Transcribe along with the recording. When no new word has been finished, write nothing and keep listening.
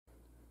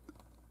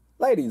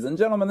Ladies and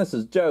gentlemen, this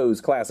is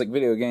Joe's Classic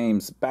Video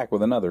Games, back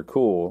with another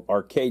cool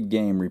arcade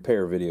game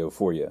repair video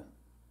for you.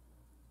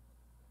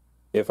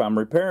 If I'm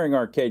repairing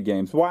arcade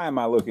games, why am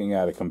I looking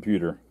at a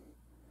computer?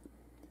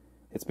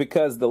 It's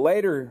because the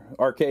later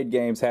arcade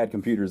games had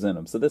computers in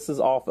them. So this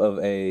is off of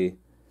a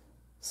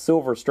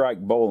Silver Strike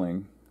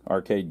Bowling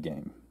arcade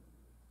game.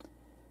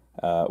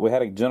 We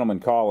had a gentleman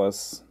call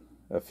us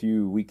a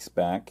few weeks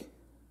back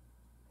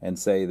and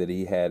say that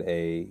he had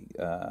a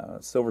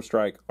Silver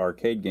Strike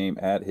arcade game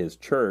at his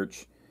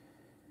church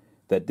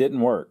that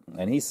didn't work.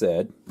 And he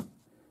said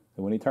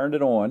that when he turned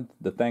it on,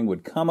 the thing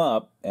would come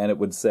up and it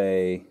would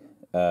say,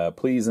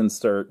 please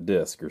insert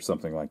disk or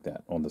something like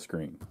that on the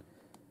screen.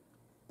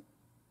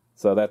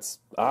 So that's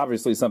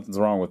obviously something's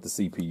wrong with the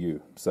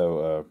CPU.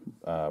 So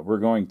we're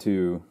going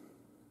to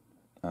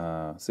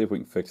see if we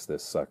can fix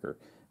this sucker.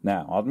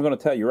 Now, I'm going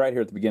to tell you right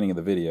here at the beginning of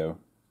the video,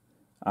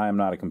 I am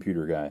not a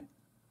computer guy.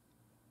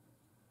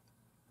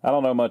 I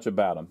don't know much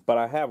about them, but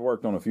I have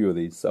worked on a few of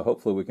these, so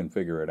hopefully we can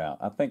figure it out.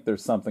 I think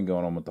there's something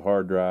going on with the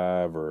hard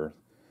drive, or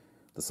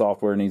the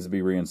software needs to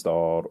be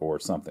reinstalled, or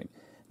something.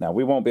 Now,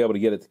 we won't be able to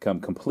get it to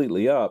come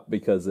completely up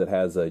because it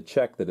has a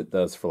check that it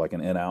does for like an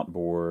in-out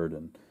board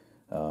and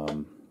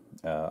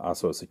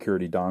also a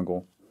security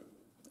dongle.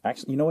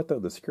 Actually, you know what though?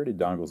 The security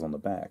dongle's on the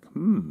back.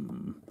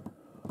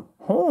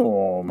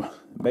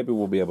 Maybe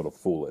we'll be able to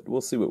fool it.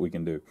 We'll see what we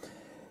can do.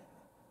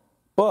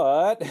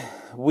 But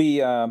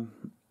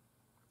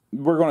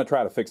we're going to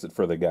try to fix it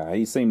for the guy.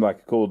 He seemed like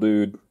a cool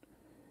dude,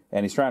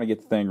 and he's trying to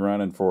get the thing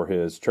running for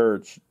his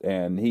church,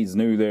 and he's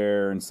new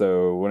there, and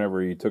so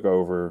whenever he took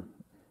over,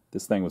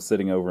 this thing was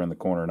sitting over in the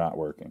corner not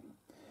working.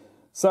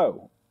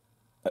 So,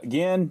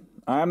 again,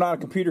 I'm not a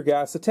computer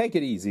guy, so take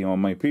it easy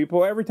on me,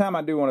 people. Every time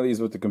I do one of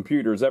these with the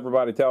computers,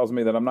 everybody tells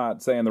me that I'm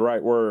not saying the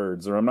right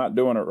words, or I'm not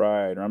doing it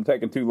right, or I'm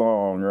taking too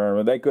long,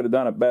 or they could have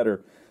done it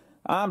better.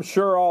 I'm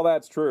sure all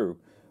that's true,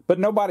 but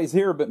nobody's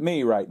here but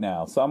me right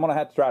now, so I'm going to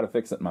have to try to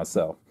fix it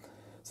myself.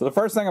 So the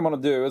first thing I'm going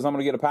to do is I'm going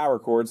to get a power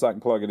cord so I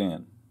can plug it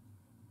in.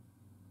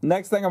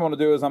 Next thing I'm going to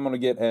do is I'm going to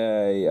get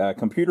a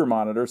computer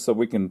monitor so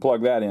we can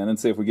plug that in and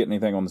see if we get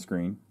anything on the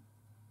screen.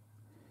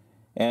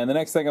 And the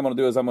next thing I'm going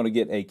to do is I'm going to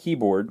get a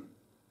keyboard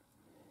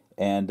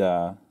and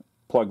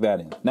plug that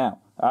in. Now,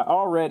 I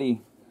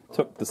already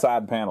took the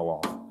side panel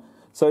off.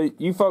 So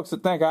you folks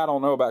that think I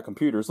don't know about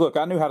computers, look,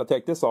 I knew how to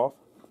take this off.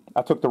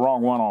 I took the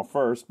wrong one off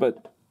first,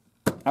 but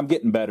I'm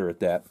getting better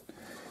at that.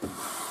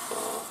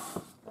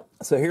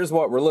 So here's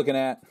what we're looking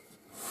at.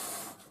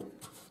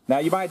 Now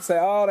you might say,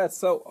 oh, that's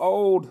so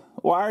old.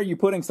 Why are you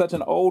putting such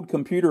an old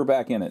computer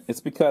back in it?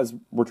 It's because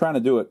we're trying to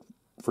do it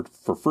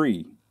for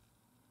free.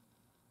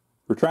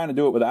 We're trying to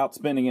do it without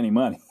spending any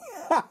money.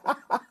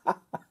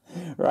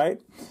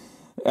 Right?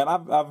 And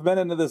I've been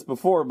into this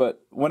before,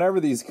 but whenever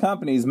these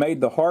companies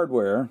made the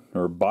hardware,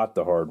 or bought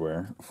the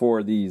hardware,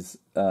 for these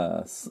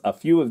a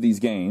few of these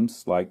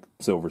games, like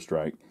Silver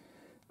Strike,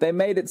 they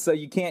made it so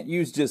you can't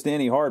use just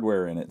any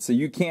hardware in it. So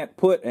you can't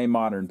put a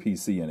modern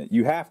PC in it.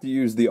 You have to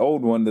use the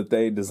old one that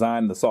they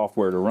designed the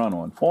software to run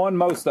on. On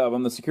most of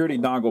them, the security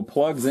dongle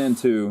plugs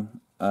into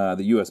the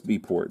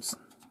USB ports.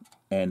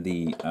 And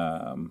the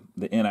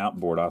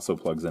in-out board also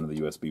plugs into the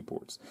USB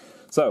ports.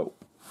 So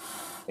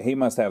he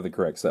must have the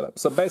correct setup.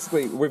 So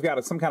basically, we've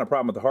got some kind of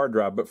problem with the hard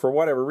drive, but for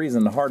whatever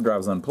reason, the hard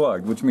drive's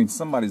unplugged, which means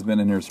somebody's been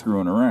in here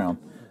screwing around.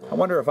 I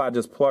wonder if I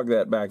just plug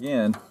that back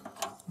in,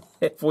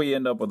 if we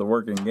end up with a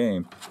working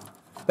game.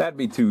 That'd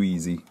be too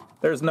easy.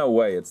 There's no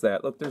way it's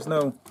that. Look, there's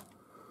no...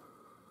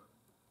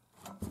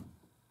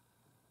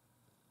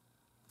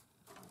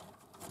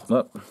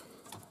 Look.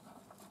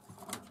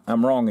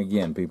 I'm wrong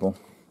again, people.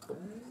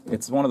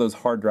 It's one of those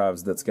hard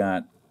drives that's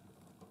got...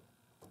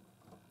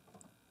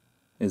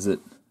 Is it...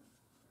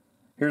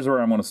 Here's where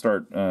I'm going to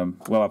start...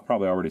 well, I've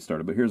probably already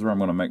started, but here's where I'm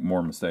going to make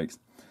more mistakes.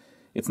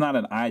 It's not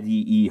an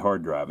IDE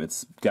hard drive.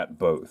 It's got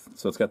both.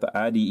 So it's got the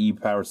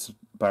IDE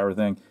power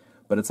thing,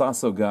 but it's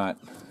also got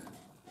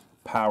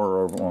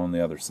power over on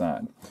the other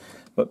side.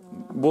 But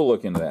we'll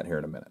look into that here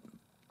in a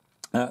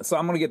minute. So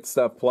I'm going to get the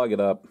stuff, plug it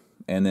up,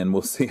 and then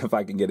we'll see if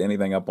I can get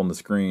anything up on the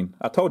screen.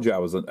 I told you I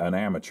was an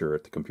amateur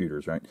at the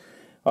computers, right?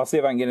 I'll see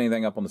if I can get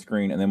anything up on the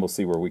screen, and then we'll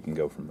see where we can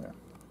go from there.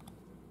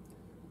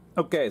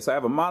 Okay, so I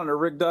have a monitor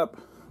rigged up.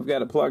 We've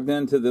got it plugged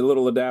into the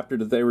little adapter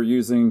that they were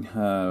using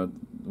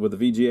with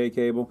the VGA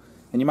cable.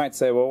 And you might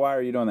say, well, why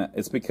are you doing that?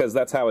 It's because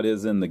that's how it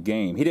is in the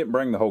game. He didn't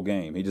bring the whole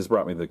game. He just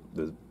brought me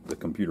the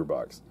computer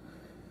box.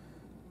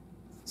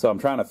 So I'm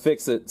trying to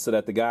fix it so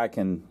that the guy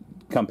can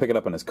come pick it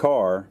up in his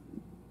car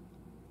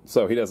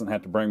so he doesn't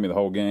have to bring me the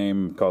whole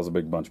game, cause a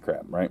big bunch of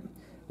crap, right?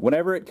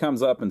 Whenever it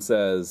comes up and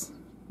says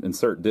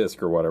insert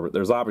disk or whatever,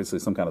 there's obviously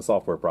some kind of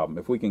software problem.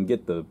 If we can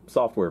get the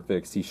software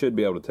fixed, he should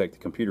be able to take the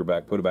computer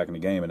back, put it back in the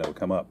game, and it'll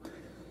come up.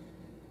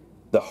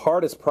 The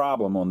hardest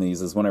problem on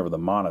these is whenever the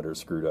monitor's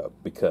screwed up,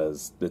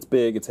 because it's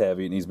big, it's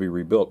heavy, it needs to be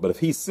rebuilt. But if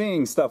he's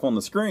seeing stuff on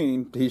the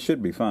screen, he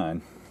should be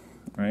fine,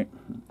 right?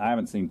 I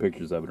haven't seen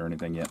pictures of it or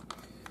anything yet.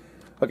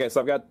 Okay,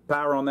 so I've got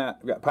power on that.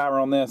 I've got power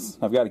on this.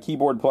 I've got a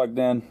keyboard plugged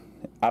in.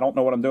 I don't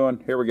know what I'm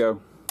doing. Here we go.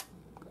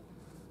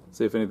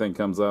 See if anything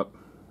comes up.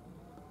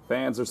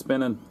 Fans are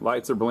spinning,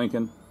 lights are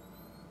blinking.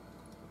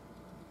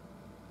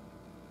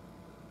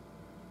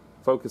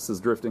 Focus is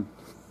drifting.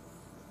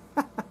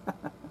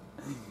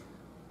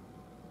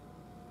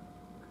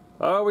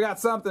 Oh, we got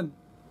something.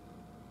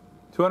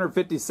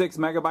 256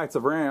 megabytes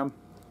of RAM.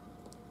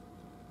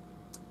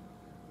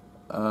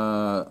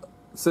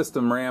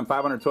 System RAM,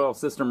 512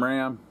 system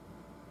RAM.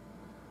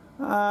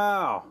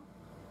 Oh,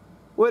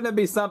 wouldn't it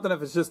be something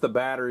if it's just the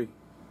battery?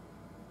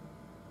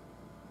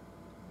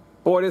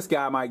 Boy, this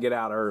guy might get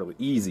out early.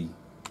 Easy.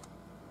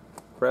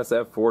 Press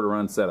F4 to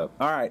run setup.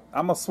 All right,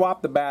 I'm going to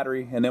swap the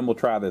battery, and then we'll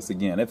try this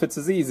again. If it's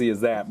as easy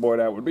as that, boy,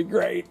 that would be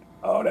great.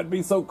 Oh, that'd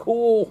be so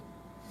cool.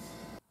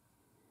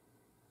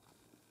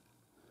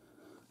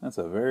 That's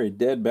a very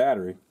dead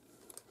battery.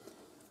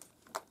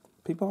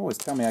 People always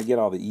tell me I get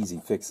all the easy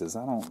fixes.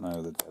 I don't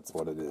know that that's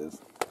what it is.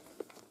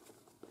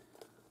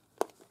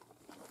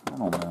 I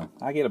don't know.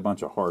 I get a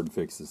bunch of hard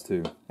fixes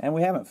too. And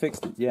we haven't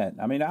fixed it yet.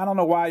 I mean, I don't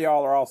know why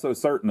y'all are all so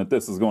certain that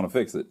this is going to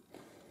fix it.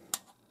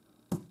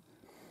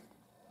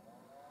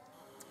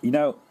 You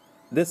know,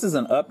 this is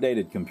an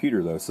updated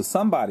computer though. So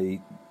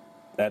somebody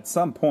at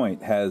some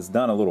point has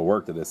done a little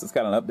work to this. It's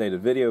got an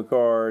updated video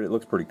card. It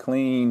looks pretty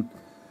clean.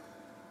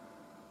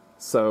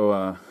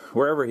 So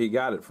wherever he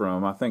got it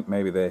from, I think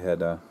maybe they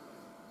had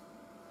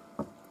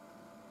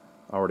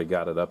already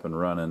got it up and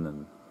running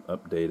and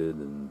updated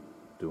and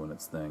doing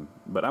its thing.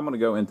 But I'm going to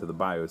go into the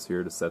BIOS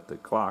here to set the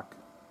clock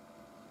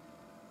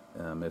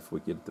if we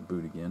get it to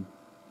boot again.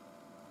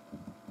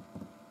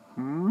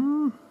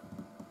 I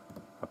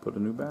put a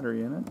new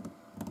battery in it.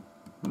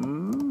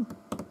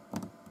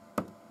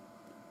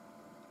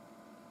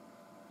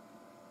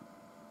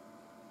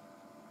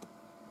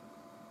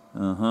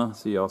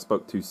 See, y'all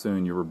spoke too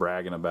soon. You were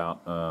bragging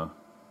about how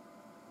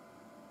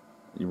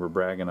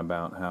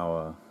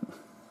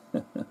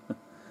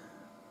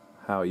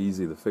how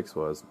easy the fix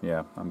was.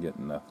 Yeah, I'm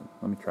getting nothing.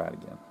 Let me try it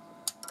again.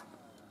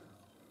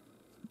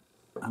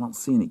 I don't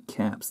see any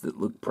caps that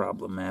look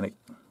problematic.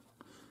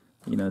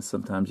 You know,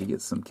 sometimes you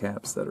get some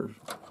caps that are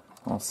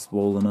all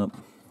swollen up.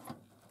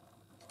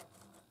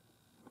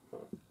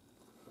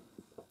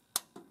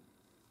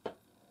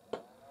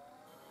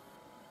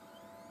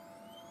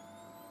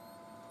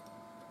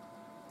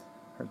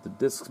 Heard the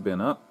disk's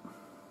been up.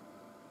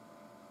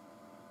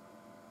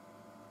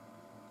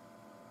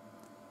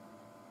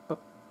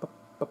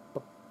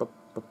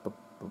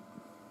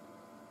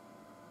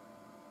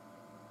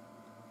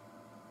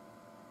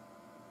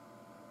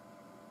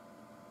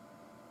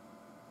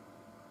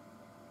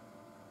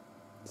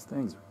 These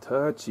things are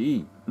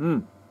touchy.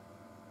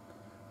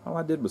 All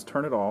I did was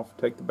turn it off,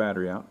 take the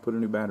battery out, put a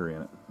new battery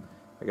in it.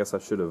 I guess I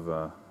should have,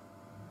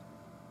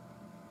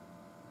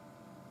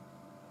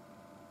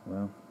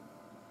 well,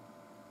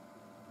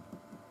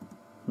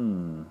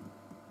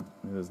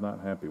 it is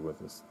not happy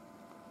with us.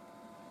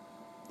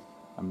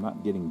 I'm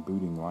not getting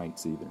booting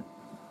lights either.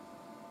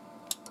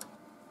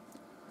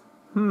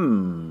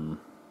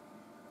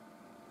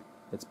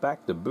 It's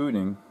back to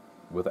booting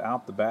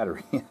without the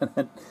battery in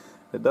it.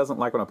 It doesn't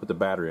like when I put the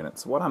battery in it.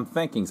 So what I'm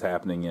thinking is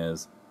happening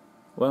is,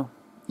 well,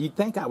 you'd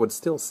think I would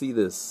still see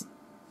this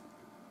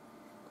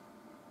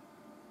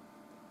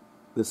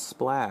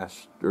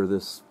splash, or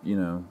this, you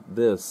know,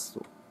 this,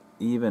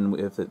 even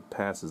if it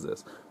passes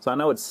this. So I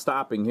know it's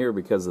stopping here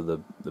because of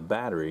the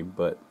battery,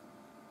 but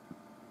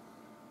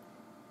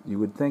you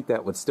would think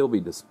that would still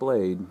be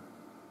displayed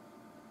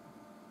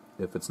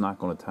if it's not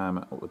going to time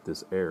out with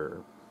this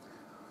error.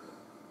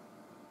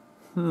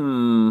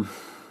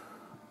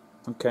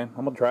 Okay, I'm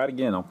going to try it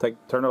again. I'll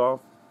turn it off.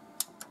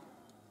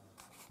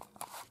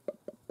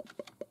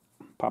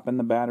 Pop in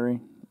the battery.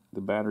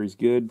 The battery's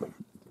good.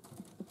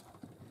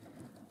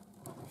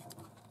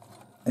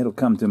 It'll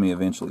come to me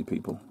eventually,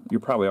 people. You're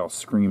probably all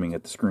screaming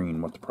at the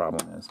screen what the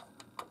problem is.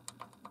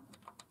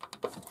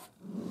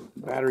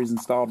 Battery's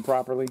installed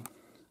properly.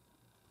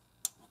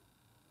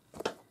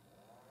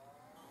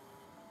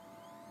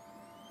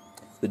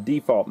 The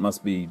default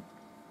must be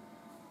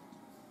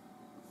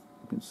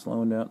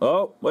slowing down.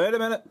 Oh, wait a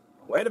minute.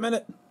 Wait a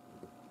minute.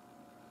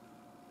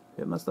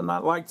 It must have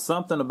not liked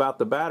something about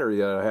the battery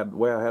that I had, the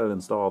way I had it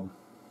installed.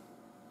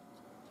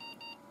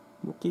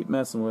 We'll keep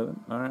messing with it.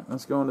 Alright,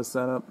 let's go into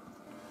setup.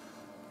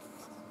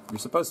 You're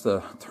supposed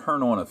to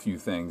turn on a few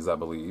things, I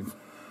believe.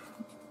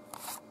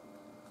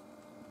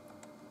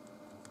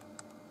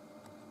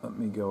 Let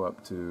me go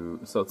up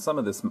to, so some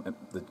of this,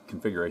 the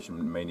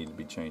configuration may need to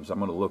be changed. I'm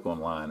going to look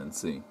online and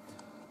see.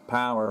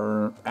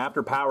 Power,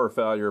 after power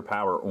failure,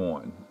 power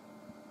on.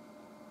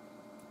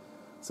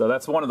 So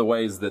that's one of the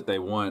ways that they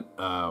want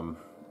an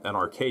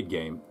arcade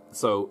game.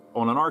 So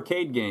on an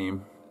arcade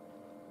game,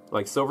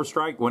 like Silver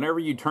Strike, whenever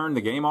you turn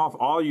the game off,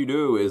 all you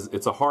do is,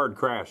 it's a hard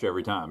crash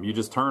every time. You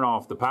just turn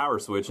off the power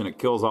switch and it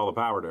kills all the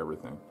power to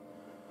everything.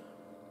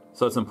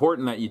 So it's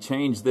important that you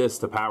change this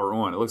to power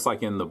on. It looks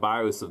like in the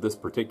BIOS of this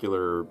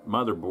particular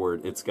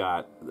motherboard, it's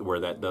got where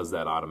that does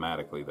that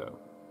automatically though.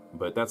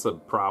 But that's a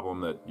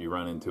problem that you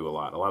run into a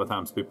lot. A lot of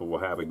times people will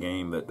have a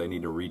game that they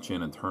need to reach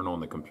in and turn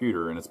on the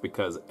computer, and it's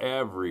because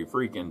every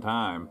freaking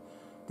time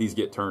these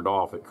get turned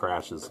off, it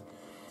crashes.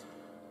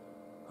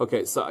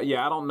 Okay, so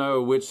yeah, I don't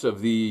know which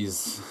of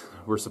these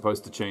we're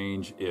supposed to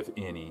change, if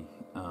any.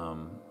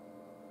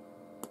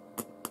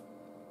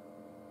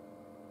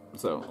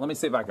 So let me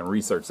see if I can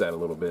research that a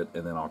little bit,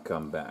 and then I'll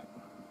come back.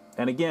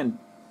 And again,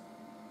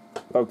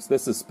 folks,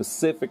 this is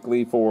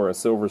specifically for a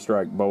Silver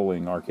Strike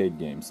bowling arcade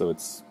game, so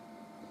it's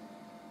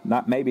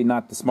maybe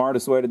not the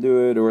smartest way to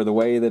do it, or the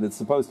way that it's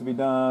supposed to be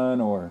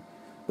done, or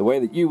the way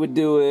that you would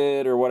do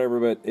it, or whatever.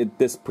 But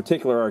this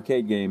particular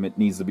arcade game, it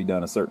needs to be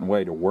done a certain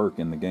way to work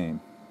in the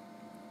game.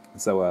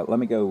 So let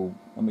me go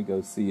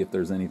see if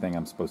there's anything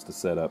I'm supposed to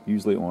set up.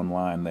 Usually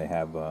online they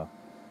have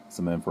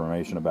some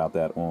information about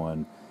that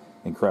on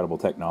Incredible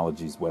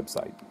Technology's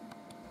website.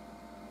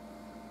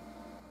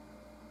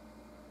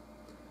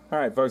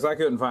 Alright folks, I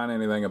couldn't find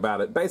anything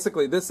about it.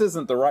 Basically, this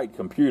isn't the right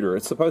computer.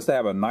 It's supposed to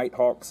have a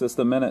Nighthawk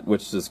system in it,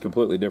 which is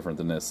completely different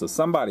than this. So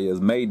somebody has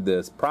made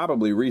this,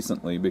 probably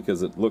recently,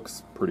 because it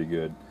looks pretty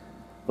good.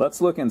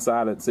 Let's look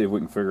inside it and see if we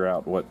can figure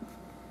out what...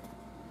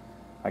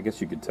 I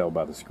guess you could tell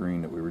by the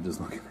screen that we were just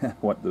looking at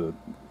what the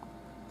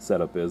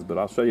setup is, but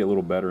I'll show you a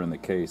little better in the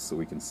case so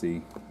we can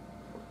see.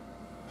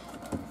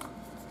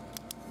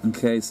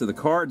 Okay, so the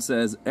card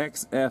says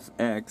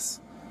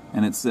XFX,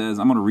 and it says,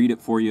 I'm going to read it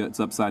for you, it's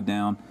upside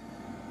down.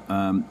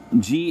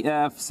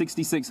 GF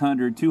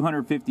 6600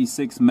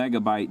 256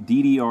 megabyte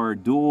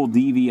DDR dual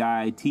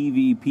DVI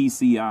TV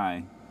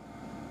PCI.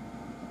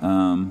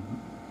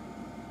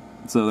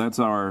 So that's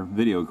our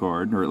video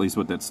card, or at least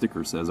what that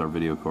sticker says our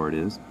video card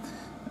is.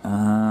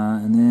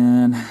 And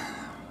then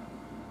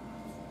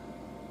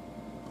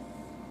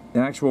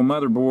the actual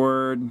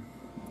motherboard,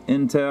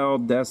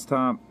 Intel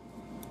desktop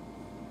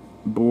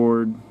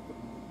board,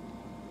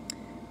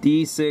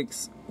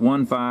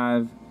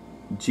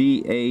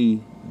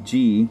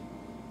 D615GAG.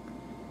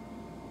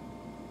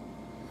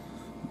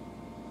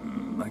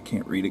 I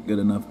can't read it good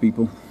enough,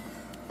 people.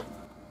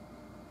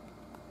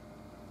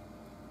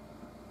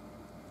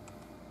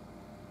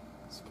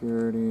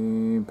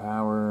 Security,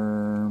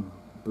 power,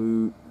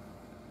 boot.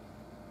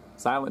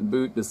 Silent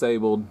boot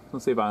disabled.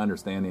 Let's see if I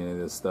understand any of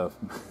this stuff.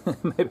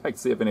 Maybe I can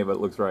see if any of it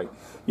looks right.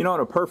 You know,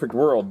 in a perfect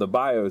world, the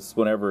BIOS,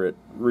 whenever it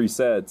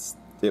resets,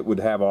 it would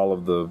have all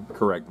of the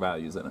correct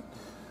values in it.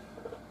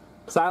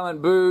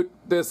 Silent boot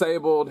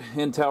disabled.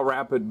 Intel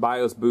Rapid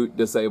BIOS boot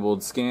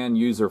disabled. Scan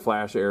user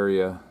flash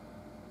area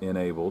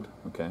enabled.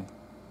 Okay.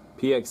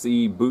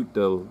 PXE boot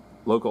to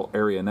local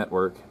area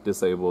network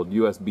disabled.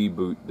 USB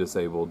boot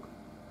disabled.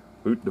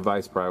 Boot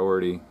device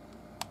priority.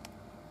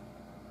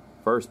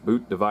 First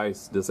boot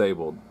device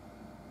disabled.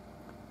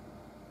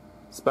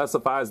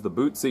 Specifies the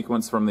boot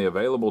sequence from the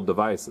available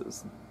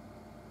devices.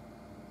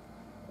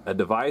 A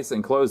device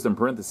enclosed in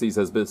parentheses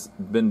has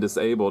been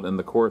disabled in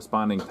the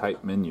corresponding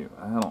type menu.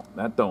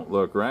 That don't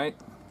look right.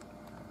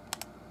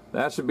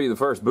 That should be the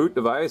first boot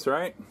device,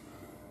 right?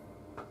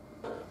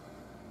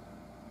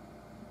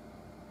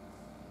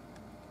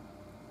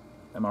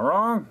 Am I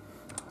wrong?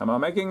 Am I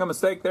making a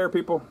mistake there,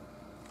 people?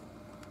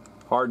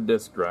 Hard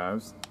disk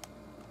drives.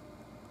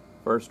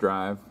 First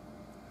drive.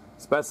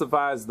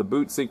 Specifies the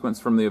boot sequence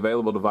from the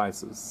available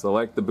devices.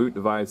 Select the boot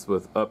device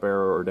with up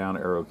arrow or down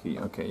arrow key.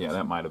 Okay, yeah,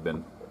 that might have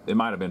been, it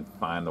might have been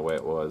fine the way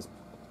it was.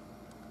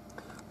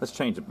 Let's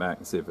change it back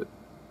and see if it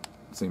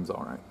seems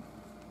alright.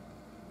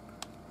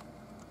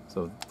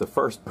 So the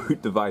first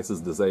boot device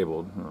is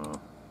disabled.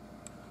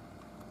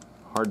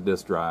 Hard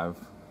disk drive.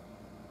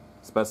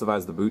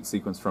 Specifies the boot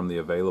sequence from the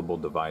available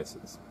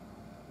devices.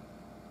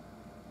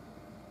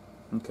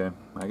 Okay,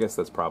 I guess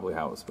that's probably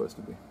how it's supposed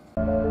to be.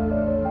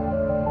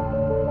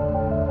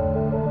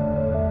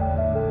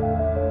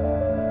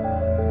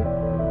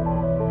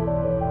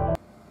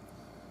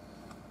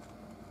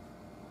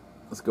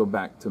 Let's go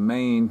back to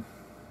main.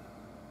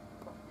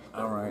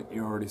 Alright,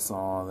 you already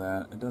saw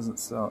that. It doesn't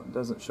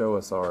show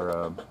us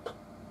our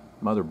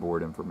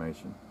motherboard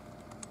information.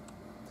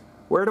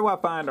 Where do I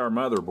find our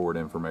motherboard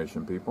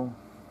information, people?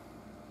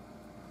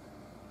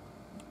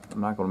 I'm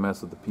not going to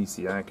mess with the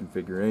PCI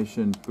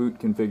configuration. Boot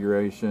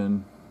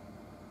configuration.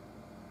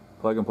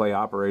 Plug and play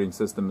operating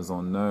system is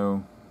on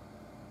no.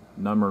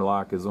 Number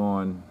lock is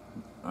on.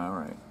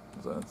 Alright,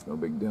 so that's no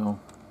big deal.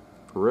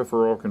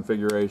 Peripheral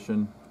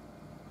configuration.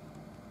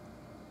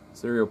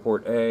 Serial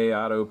port A,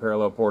 auto,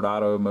 parallel port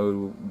auto,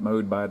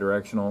 mode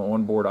bidirectional.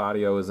 Onboard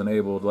audio is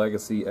enabled.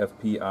 Legacy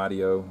FP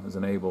audio is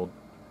enabled.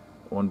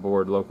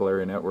 Onboard local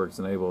area networks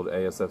enabled.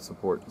 ASF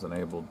support is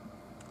enabled.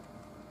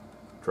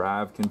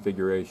 Drive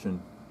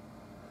configuration.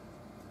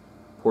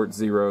 Port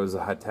 0 is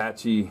a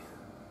Hitachi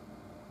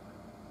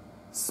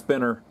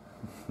spinner.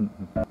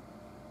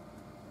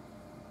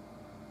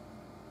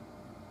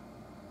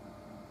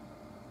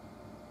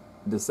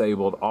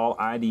 Disabled. All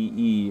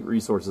IDE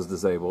resources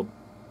disabled.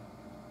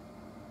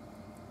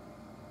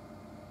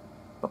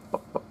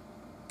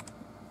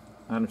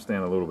 I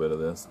understand a little bit of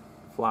this.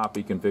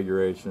 Floppy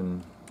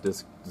configuration.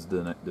 Disk is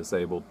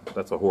disabled.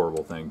 That's a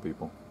horrible thing,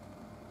 people.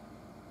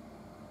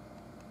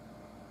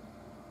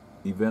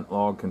 Event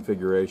log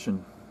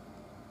configuration.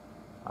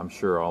 I'm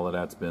sure all of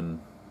that's been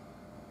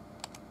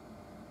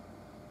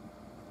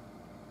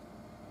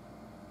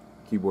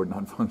keyboard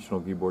not functional,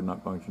 keyboard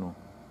not functional.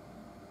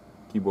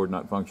 Keyboard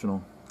not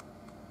functional.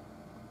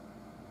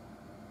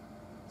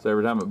 So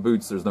every time it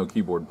boots, there's no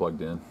keyboard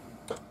plugged in.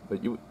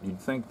 But you'd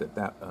think that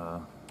that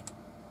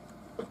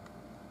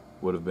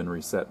would have been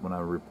reset when I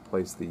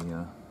replaced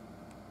the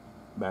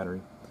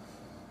battery.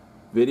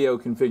 Video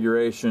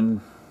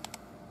configuration,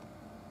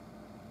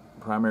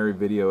 primary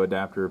video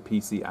adapter,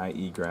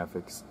 PCIe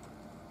graphics,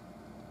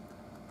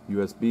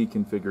 USB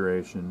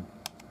configuration,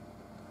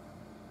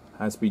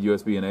 high-speed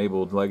USB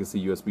enabled,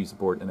 legacy USB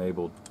support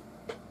enabled,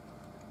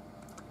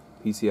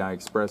 PCI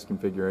Express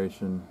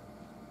configuration.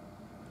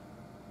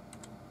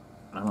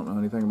 I don't know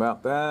anything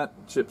about that.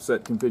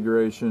 Chipset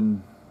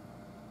configuration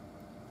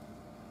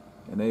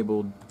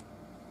enabled,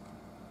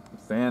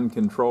 fan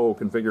control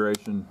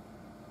configuration,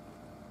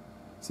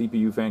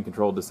 CPU fan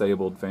control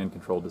disabled,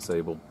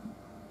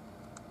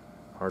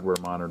 hardware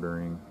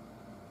monitoring.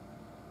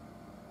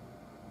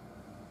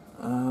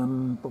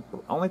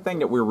 Only thing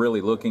that we're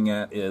really looking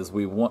at is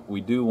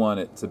we do want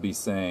it to be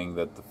saying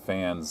that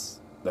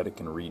that it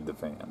can read the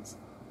fans,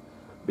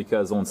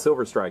 because on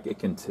Silver Strike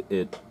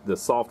the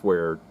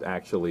software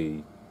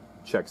actually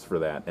checks for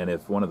that, and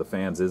if one of the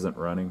fans isn't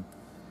running,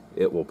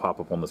 it will pop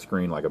up on the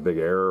screen like a big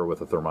error with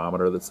a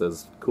thermometer that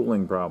says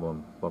cooling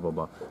problem, blah blah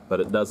blah.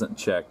 But it doesn't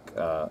check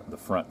the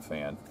front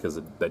fan because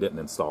they didn't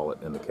install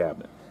it in the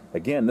cabinet.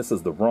 Again, this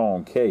is the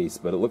wrong case,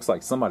 but it looks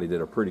like somebody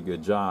did a pretty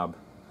good job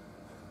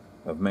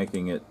of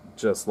making it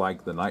just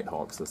like the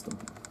Nighthawk system.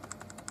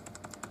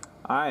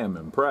 I am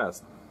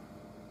impressed.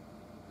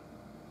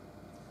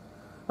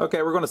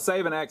 Okay, we're going to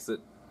save and exit,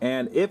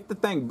 and if the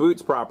thing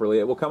boots properly,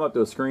 it will come up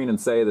to a screen and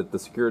say that the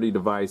security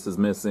device is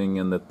missing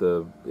and that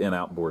the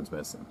in-out board's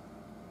missing.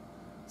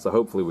 So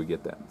hopefully we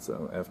get that.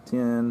 So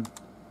F10.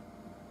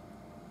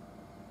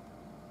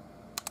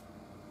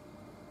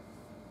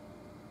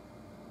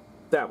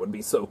 That would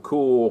be so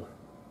cool.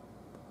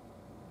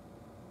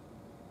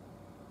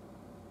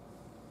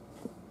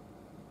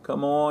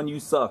 Come on, you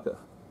sucker.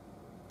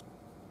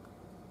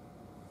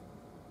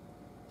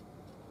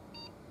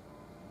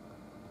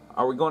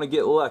 Are we going to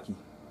get lucky?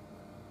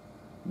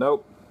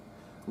 Nope.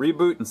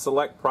 Reboot and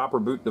select proper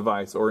boot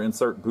device, or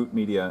insert boot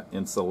media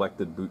in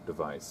selected boot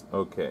device.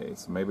 Okay,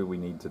 so maybe we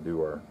need to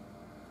do our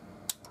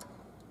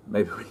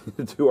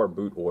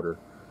boot order.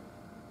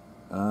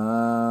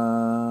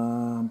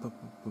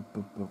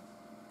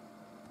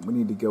 We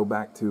need to go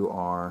back to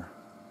our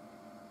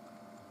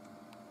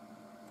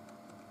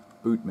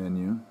boot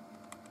menu.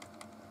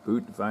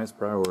 Boot device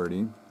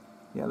priority.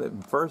 Yeah, the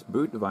first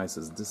boot device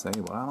is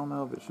disabled. I don't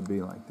know if it should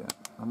be like that.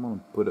 I'm going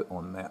to put it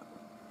on that.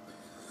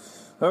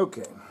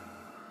 Okay.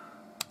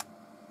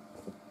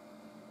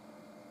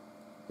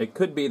 It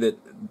could be that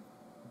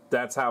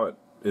that's how it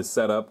is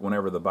set up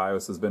whenever the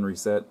BIOS has been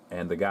reset,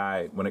 and the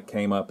guy, when it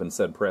came up and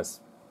said press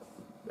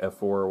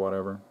F4 or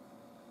whatever,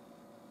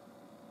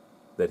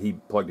 that he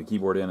plugged a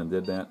keyboard in and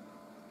did that.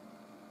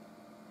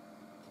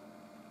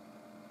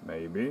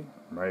 Maybe.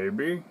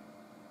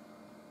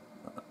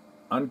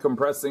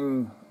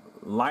 Uncompressing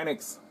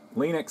Linux.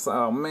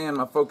 Oh man,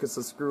 my focus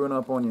is screwing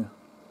up on you.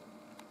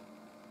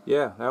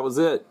 Yeah, that was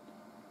it.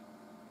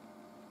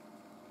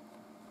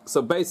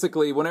 So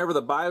basically, whenever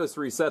the BIOS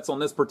resets on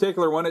this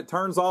particular one, it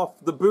turns off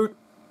the boot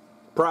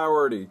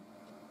priority.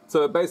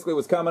 So it basically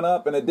was coming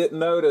up and it didn't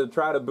know to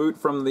try to boot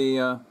from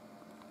the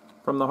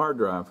hard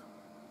drive.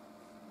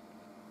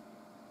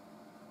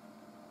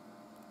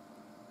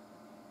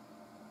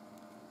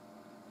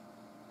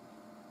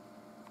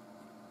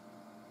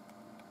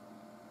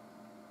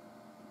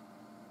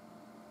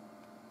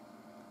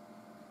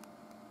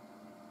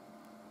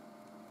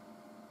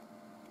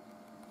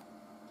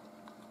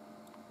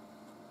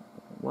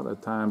 What a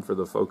time for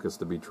the focus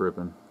to be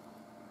tripping.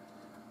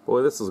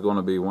 Boy, this is going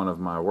to be one of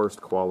my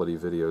worst quality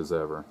videos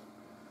ever.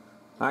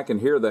 I can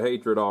hear the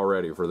hatred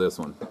already for this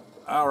one.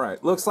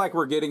 Alright, looks like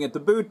we're getting it to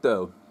boot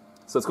though.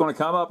 So it's going to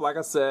come up, like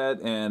I said,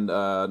 and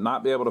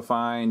not be able to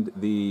find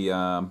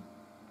the...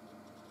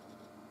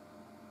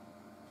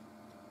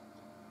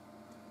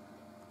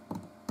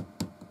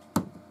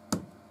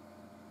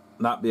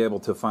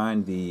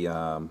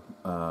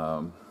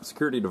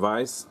 security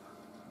device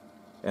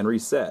and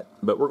reset.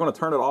 But we're going to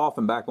turn it off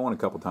and back on a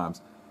couple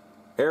times.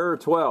 Error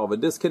 12, a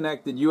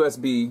disconnected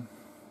USB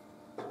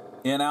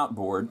in-out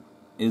board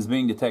is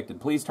being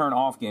detected. Please turn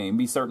off game.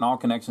 Be certain all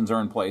connections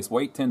are in place.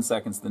 Wait 10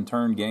 seconds, then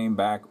turn game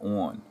back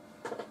on.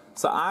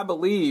 So I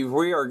believe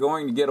we are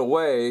going to get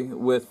away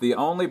with the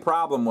only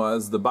problem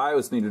was the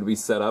BIOS needed to be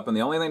set up, and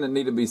the only thing that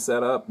needed to be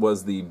set up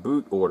was the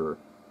boot order.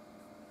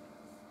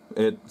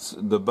 It's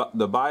the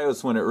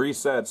BIOS, when it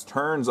resets,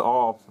 turns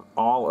off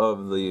all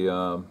of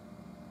the...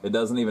 it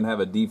doesn't even have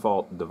a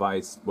default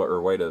device or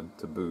way to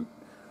boot.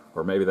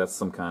 Or maybe that's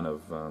some kind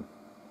of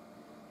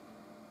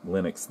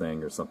Linux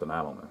thing or something.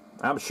 I don't know.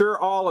 I'm sure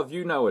all of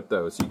you know it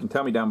though, so you can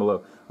tell me down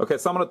below. Okay,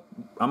 so I'm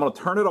gonna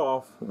turn it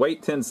off,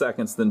 wait 10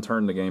 seconds, then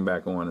turn the game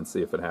back on and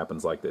see if it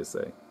happens like they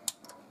say.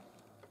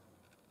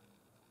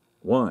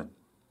 1,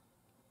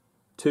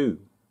 2,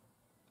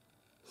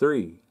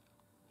 3.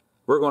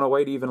 We're going to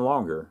wait even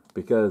longer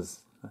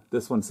because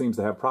this one seems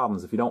to have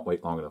problems if you don't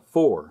wait long enough.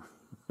 4,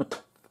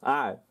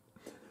 5,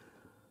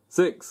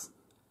 6,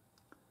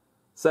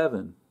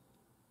 7,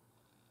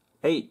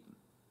 8,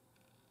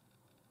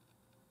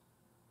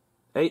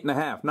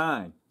 8.5,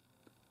 9,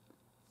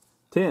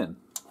 10.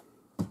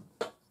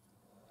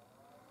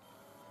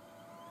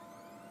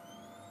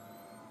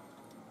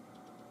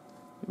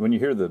 When you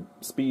hear the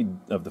speed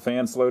of the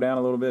fan slow down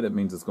a little bit, it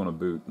means it's going to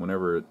boot.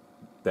 Whenever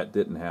that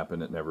didn't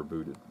happen, it never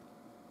booted.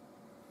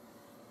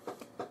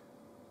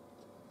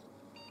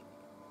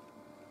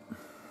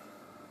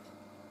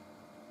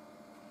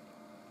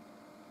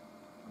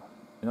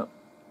 Yep.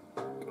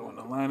 Going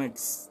to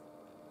Linux.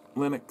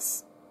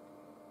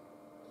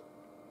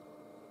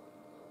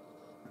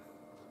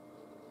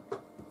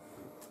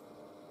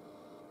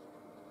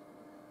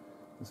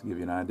 Just to give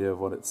you an idea of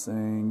what it's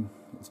saying.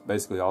 It's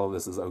basically all of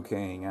this is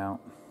okaying out.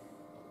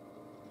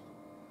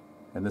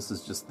 And this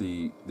is just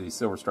the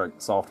Silver Strike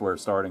software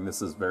starting.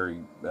 This is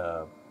very,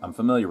 I'm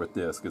familiar with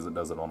this because it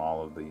does it on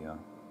all of the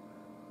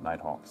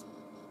Nighthawks.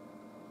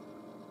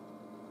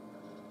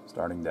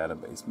 Starting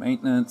database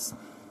maintenance.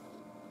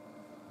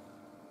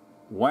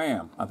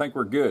 Wham! I think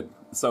we're good.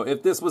 So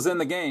if this was in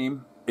the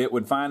game, it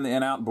would find the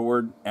in-out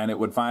board, and it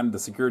would find the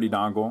security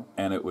dongle,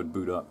 and it would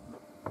boot up.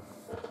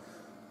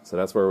 So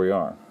that's where we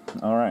are.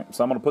 All right.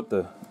 So I'm gonna put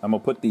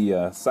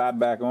the side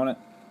back on it.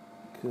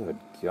 Good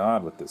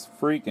God, with this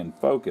freaking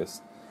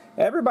focus.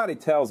 Everybody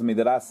tells me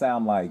that I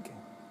sound like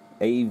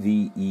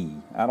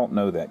AVE. I don't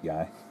know that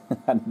guy.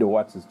 I need to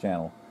watch his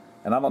channel,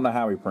 and I don't know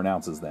how he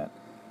pronounces that.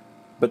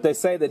 But they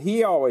say that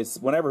he always,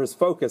 whenever his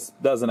focus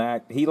doesn't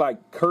act, he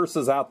like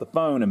curses out the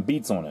phone and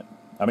beats on it.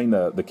 I mean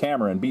the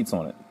camera and beats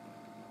on it.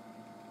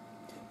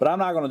 But I'm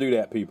not going to do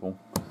that, people.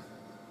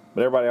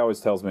 But everybody always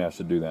tells me I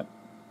should do that.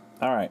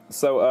 All right,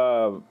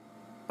 so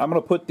I'm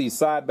going to put the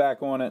side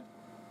back on it.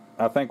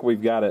 I think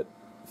we've got it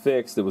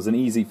fixed. It was an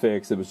easy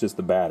fix. It was just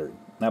the battery.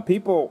 Now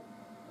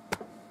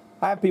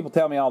I have people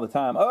tell me all the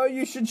time, oh,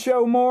 you should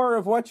show more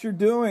of what you're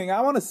doing.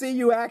 I want to see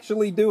you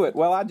actually do it.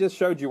 Well, I just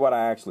showed you what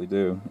I actually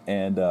do,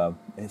 and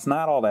it's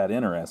not all that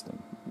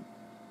interesting.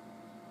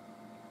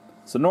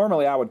 So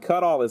normally I would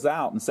cut all this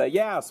out and say,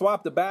 yeah, I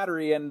swapped the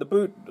battery and the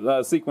boot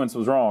sequence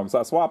was wrong. So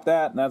I swapped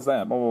that and that's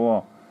that, blah, blah,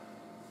 blah.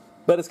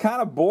 But it's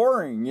kind of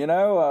boring, you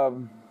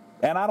know,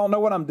 and I don't know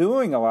what I'm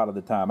doing a lot of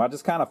the time. I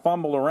just kind of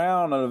fumble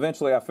around and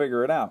eventually I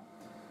figure it out.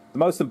 The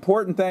most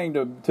important thing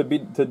to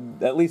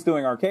at least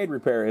doing arcade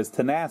repair is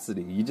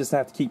tenacity. You just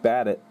have to keep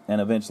at it,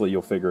 and eventually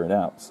you'll figure it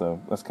out.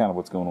 So that's kind of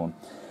what's going on.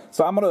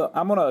 So I'm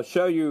gonna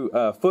show you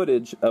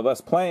footage of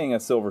us playing a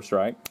Silver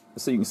Strike,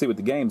 so you can see what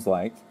the game's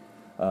like.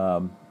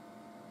 And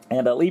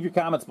leave your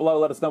comments below.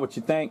 Let us know what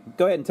you think.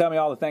 Go ahead and tell me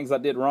all the things I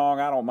did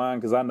wrong. I don't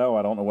mind because I don't know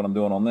what I'm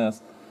doing on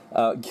this.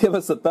 Give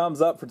us a thumbs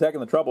up for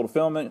taking the trouble to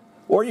film it.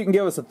 Or you can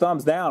give us a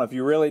thumbs down if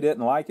you really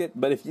didn't like it.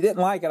 But if you didn't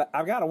like it,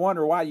 I've got to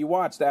wonder why you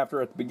watched after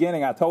at the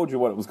beginning I told you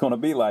what it was going to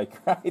be like,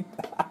 right?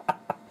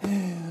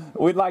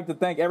 We'd like to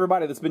thank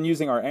everybody that's been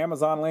using our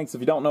Amazon links.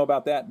 If you don't know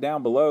about that,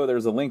 down below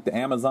there's a link to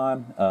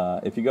Amazon.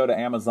 If you go to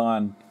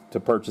Amazon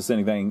to purchase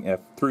anything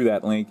through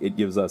that link, it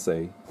gives us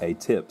a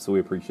tip, so we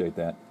appreciate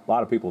that. A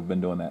lot of people have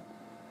been doing that.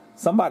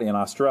 Somebody in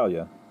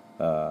Australia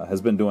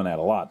has been doing that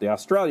a lot. The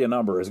Australia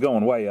number is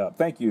going way up.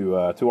 Thank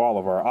you to all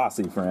of our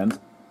Aussie friends.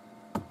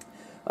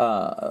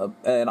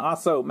 And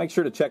also, make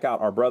sure to check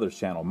out our brother's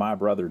channel, My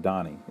Brother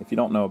Donnie. If you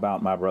don't know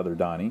about My Brother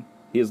Donnie,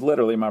 he is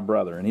literally my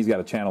brother, and he's got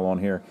a channel on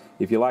here.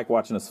 If you like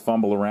watching us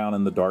fumble around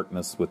in the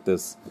darkness with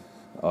this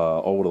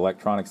old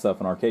electronic stuff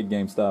and arcade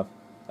game stuff,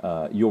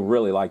 you'll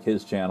really like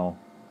his channel.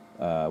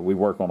 We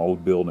work on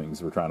old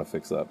buildings we're trying to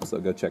fix up, so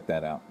go check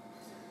that out.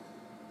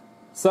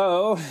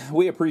 So,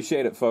 we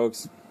appreciate it,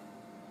 folks.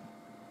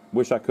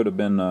 Wish I could have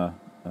been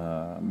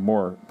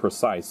more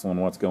precise on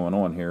what's going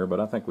on here, but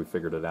I think we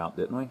figured it out,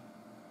 didn't we?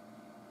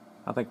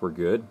 I think we're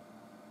good.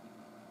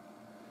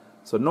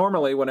 So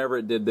normally, whenever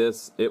it did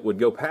this, it would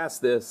go past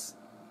this,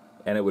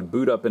 and it would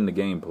boot up into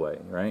gameplay,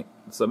 right?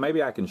 So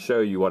maybe I can show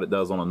you what it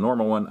does on a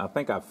normal one. I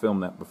think I've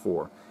filmed that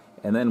before.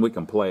 And then we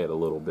can play it a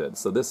little bit.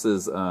 So this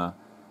is the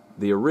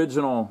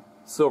original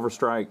Silver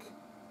Strike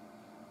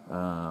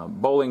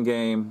bowling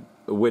game,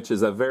 which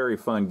is a very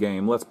fun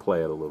game. Let's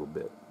play it a little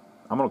bit.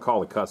 I'm going to call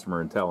the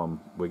customer and tell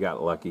them we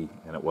got lucky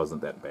and it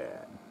wasn't that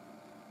bad.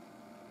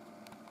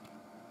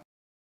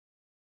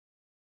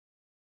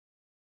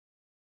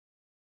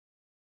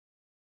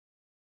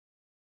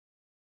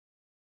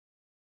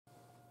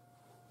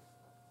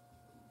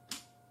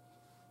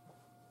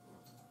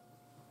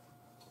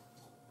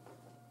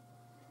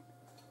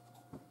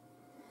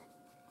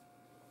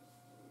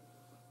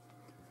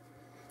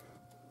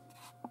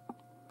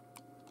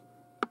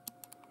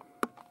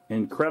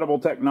 Incredible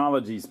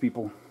technologies,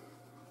 people.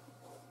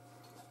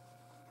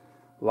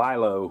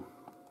 Lilo.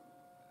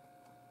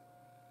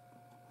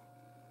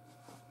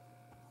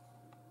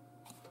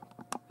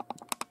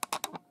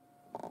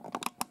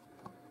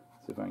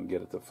 See if I can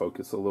get it to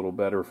focus a little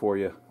better for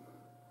you.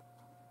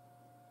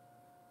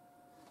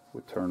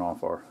 We'll turn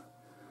off our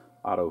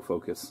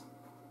autofocus.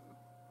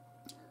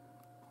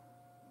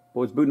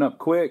 Boy, it's booting up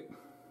quick.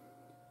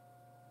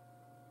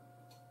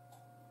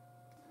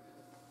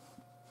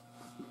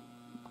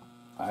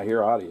 I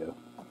hear audio.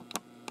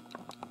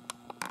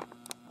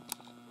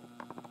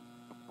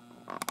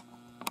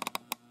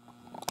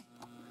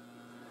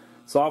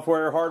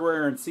 Software,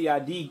 hardware, and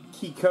CID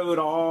key code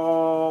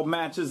all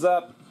matches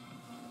up.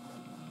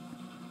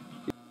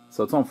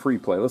 So it's on free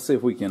play. Let's see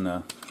if we can...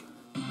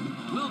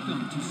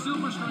 Welcome to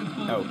Silver Strike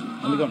Bowling. Oh,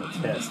 let me go on a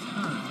test.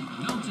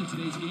 Announcing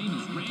today's game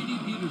is Randy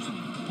Peterson,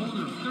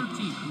 holder of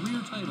 13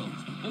 career titles.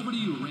 Over to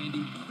you,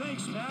 Randy.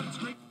 Thanks, Matt. It's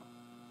great.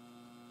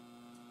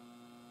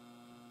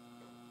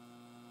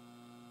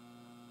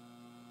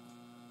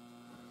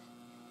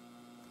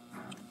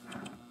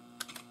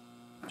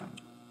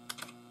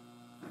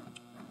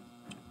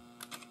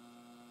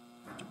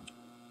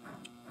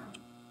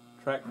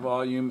 Track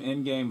volume,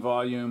 in-game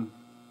volume.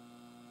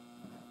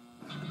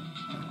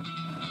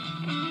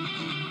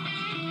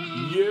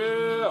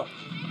 Yeah!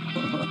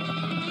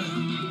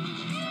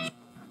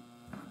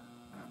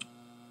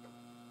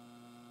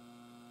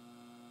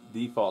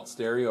 Default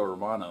stereo or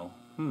mono?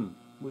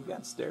 We've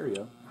got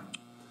stereo.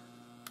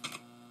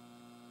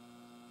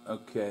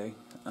 Okay.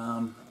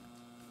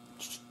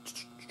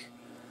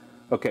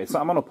 Okay, so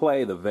I'm going to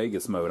play the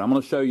Vegas mode. I'm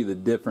going to show you the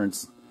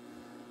difference.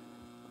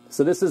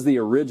 So this is the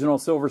original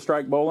Silver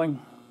Strike Bowling,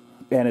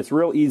 and it's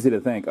real easy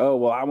to think, oh,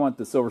 well, I want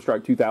the Silver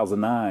Strike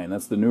 2009.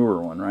 That's the newer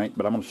one, right?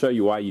 But I'm going to show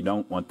you why you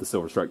don't want the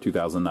Silver Strike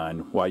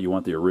 2009, why you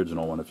want the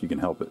original one if you can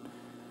help it.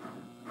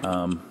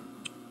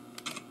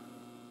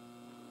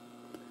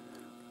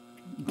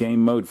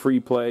 Game mode,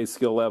 free play,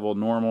 skill level,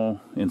 normal,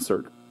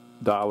 insert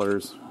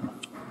dollars.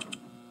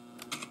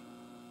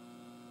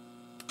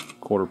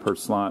 Quarter per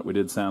slot, we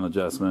did sound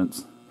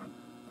adjustments.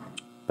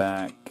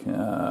 Back,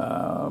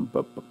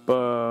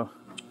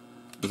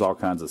 there's all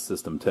kinds of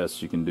system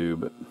tests you can do,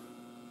 but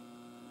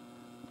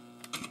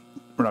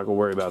we're not going to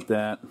worry about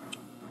that.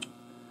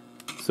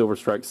 Silver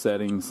Strike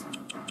settings,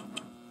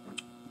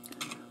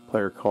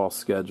 player cost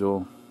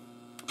schedule,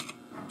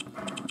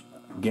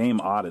 game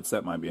audits,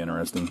 that might be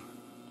interesting.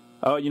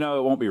 Oh, you know,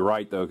 it won't be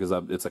right, though, because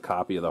it's a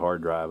copy of the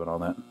hard drive and all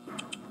that.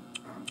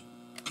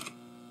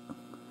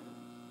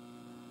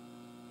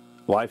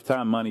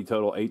 Lifetime money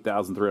total,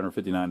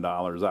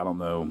 $8,359. I don't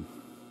know.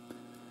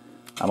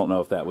 I don't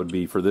know if that would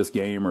be for this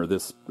game or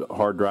this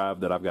hard drive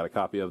that I've got a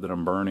copy of that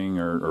I'm burning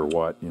or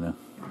what, you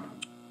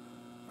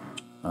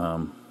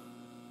know.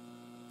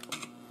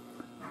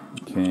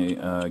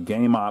 Okay,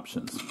 game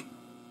options.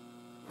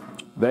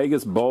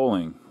 Vegas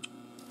bowling.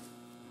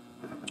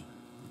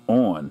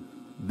 On.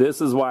 This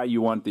is why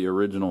you want the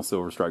original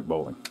Silver Strike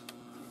Bowling.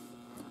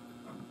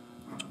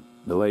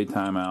 Delay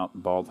timeout,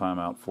 ball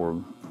timeout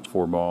for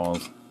 4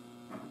 balls.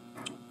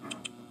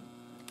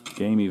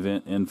 Game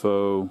event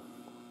info.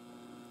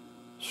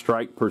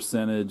 Strike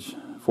percentage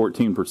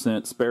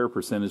 14%, spare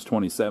percentage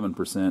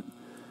 27%,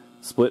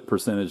 split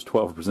percentage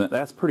 12%.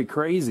 That's pretty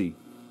crazy.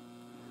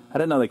 I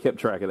didn't know they kept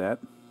track of that.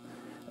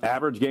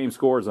 Average game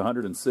score is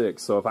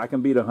 106, so if I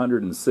can beat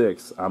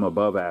 106, I'm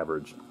above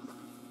average.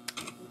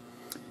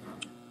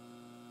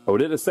 Oh,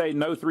 did it say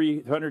no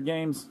 300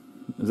 games?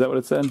 Is that what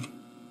it said?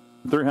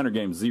 300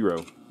 games,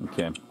 0.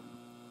 Okay.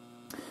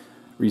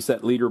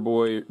 Reset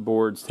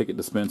leaderboards, ticket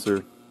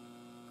dispenser.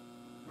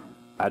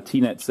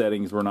 ITNet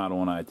settings, we're not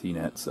on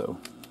ITNet, so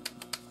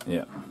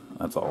yeah,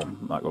 that's all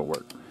not going to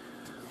work.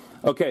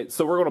 Okay,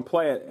 so we're going to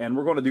play it, and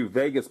we're going to do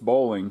Vegas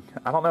bowling.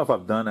 I don't know if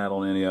I've done that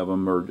on any of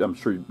them, or I'm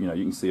sure you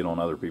can see it on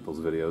other people's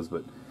videos,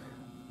 but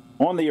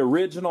on the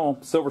original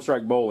Silver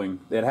Strike Bowling,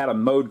 it had a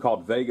mode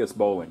called Vegas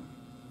bowling.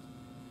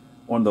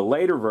 On the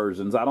later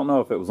versions, I don't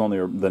know if it was on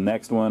the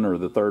next one or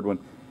the third one,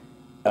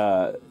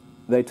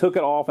 they took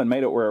it off and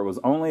made it where it was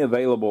only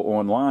available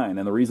online,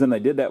 and the reason they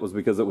did that was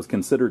because it was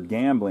considered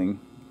gambling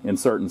in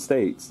certain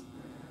states.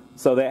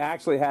 So they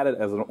actually had it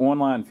as an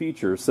online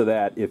feature so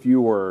that if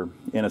you were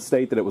in a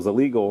state that it was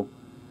illegal,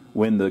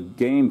 when the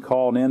game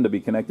called in to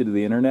be connected to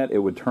the internet, it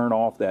would turn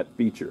off that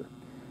feature.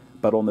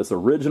 But on this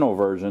original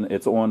version,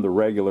 it's on the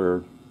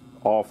regular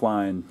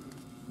offline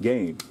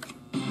game.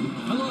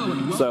 Hello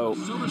and so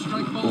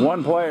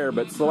one player,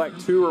 but select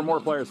 2 or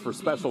more players for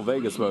special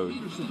Vegas mode,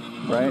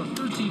 right?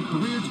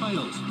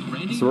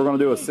 So we're going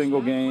to do a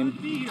single game.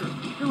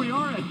 Here we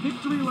are at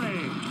Victory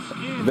Lane.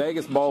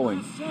 Vegas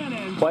bowling.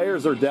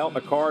 Players are dealt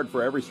a card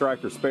for every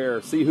strike or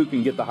spare. See who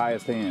can get the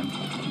highest hand.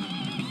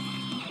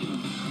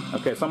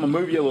 Okay, so I'm going to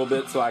move you a little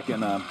bit so I can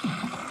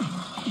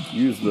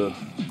use the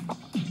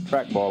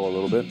trackball a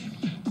little bit.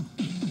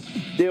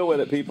 Deal with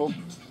it, people.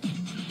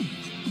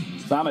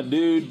 So I'm a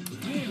dude.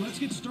 Hey, let's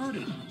get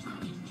started.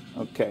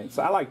 Okay,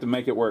 so I like to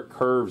make it where it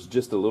curves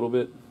just a little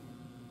bit.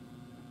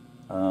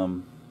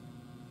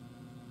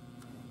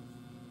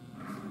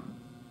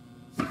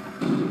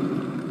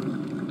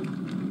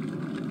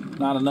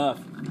 Not enough.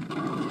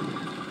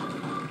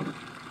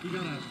 You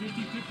got a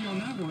 50-50 on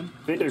that one.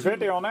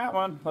 50-50 on that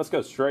one. Let's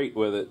go straight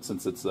with it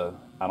since it's I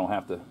don't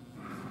have to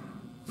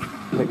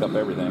pick up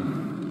everything.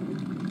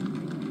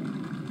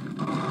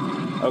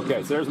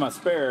 Okay, so there's my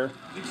spare.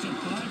 Except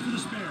 5 for the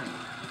spare.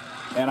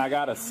 And I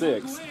got a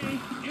 6.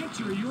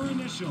 Enter your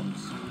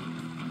initials.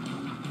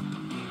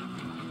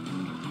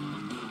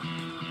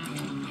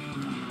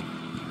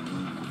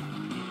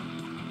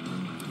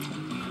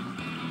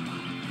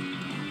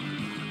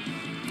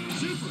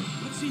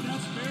 see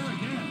that spare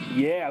again.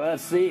 Yeah,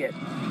 let's see it.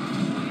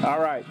 All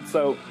right,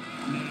 so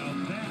Now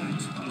that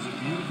is a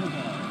beautiful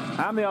ball.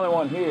 I'm the only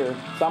one here,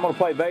 so I'm going to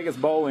play Vegas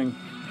bowling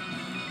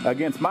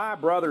against my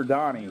brother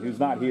Donnie, who's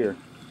not here.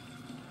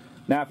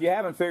 Now, if you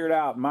haven't figured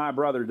out my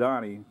brother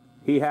Donnie,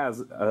 he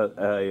has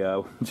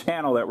a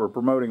channel that we're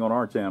promoting on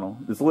our channel.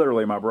 It's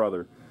literally my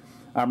brother.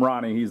 I'm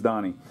Ronnie, he's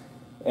Donnie.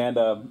 And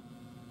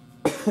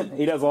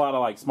he does a lot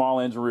of like small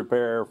engine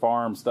repair,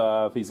 farm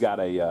stuff. He's got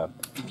a...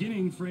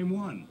 Beginning frame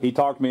 1. He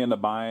talked me into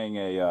buying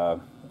a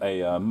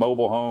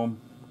mobile home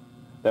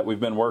that we've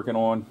been working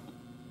on.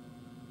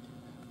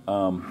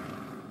 Oh,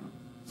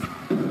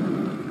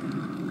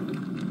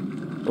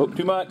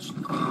 too much.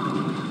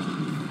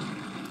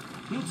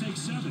 He'll take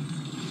 7.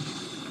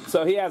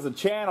 So he has a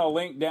channel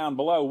linked down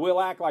below.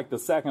 We'll act like the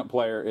second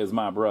player is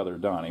my brother,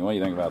 Donnie. What do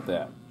you think about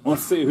that?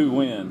 Let's see who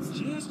wins.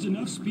 Just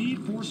enough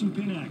speed for some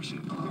pin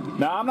action.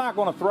 Now, I'm not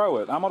going to throw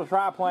it. I'm going to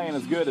try playing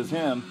as good as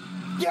him.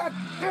 Yeah,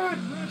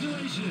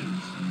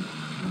 Congratulations.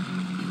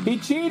 he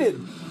cheated.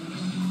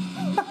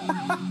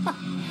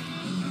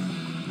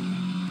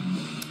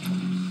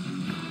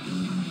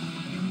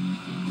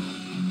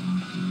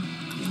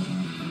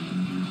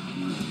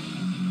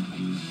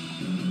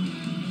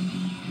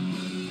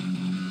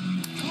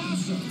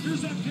 Awesome.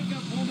 Here's that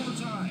pickup one more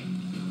time.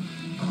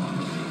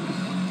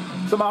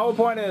 So my whole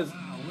point is,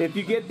 if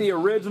you get the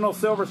original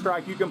Silver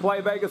Strike, you can play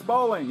Vegas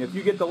bowling. If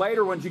you get the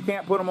later ones, you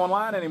can't put them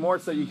online anymore,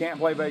 so you can't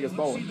play Vegas Let's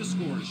bowling. see the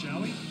score,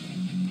 shall we?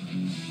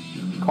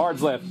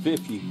 Cards left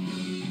 50.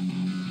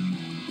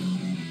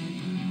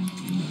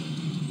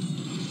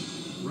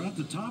 We're at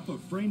the top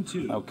of frame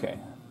 2. Okay.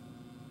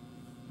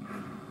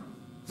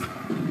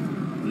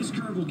 This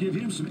curve will give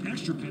him some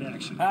extra pin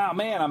action. Oh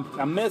man,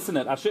 I'm missing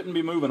it. I shouldn't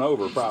be moving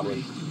over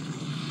probably.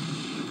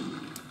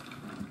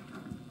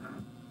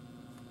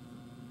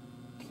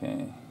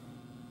 Okay.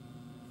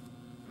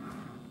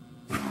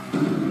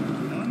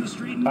 On the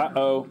street and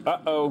Uh-oh.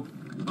 Uh-oh.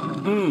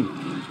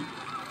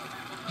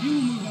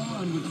 you move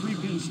on with 3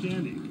 pins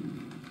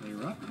standing.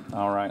 They're up.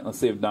 All right, let's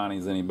see if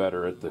Donnie's any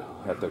better at the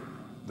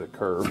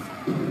curve.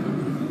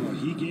 Oh,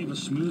 he gave a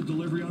smooth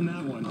delivery on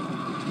that one.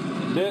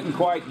 Didn't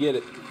quite get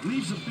it.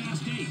 Leaves a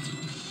fast 8.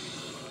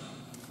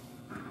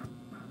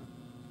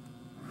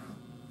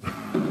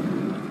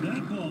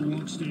 That ball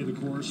won't stay the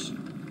course.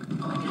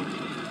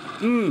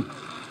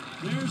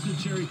 There's the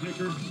cherry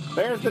picker.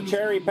 There's the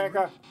cherry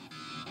picker.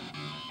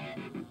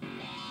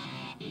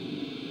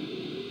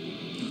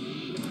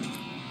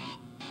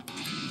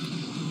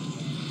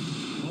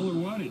 Bowler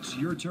 1, it's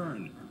your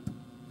turn.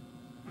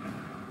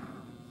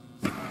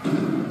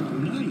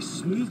 Nice,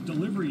 smooth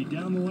delivery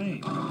down the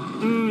lane.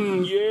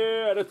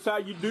 Yeah, that's how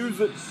you do it.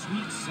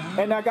 Sweet sound.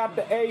 And I got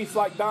the ace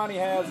like Donnie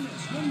has.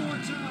 One more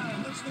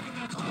time. Let's look at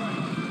that strike.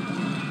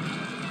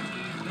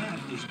 That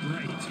is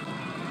great.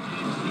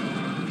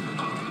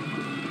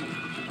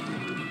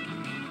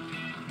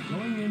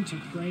 Going into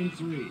frame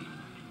 3.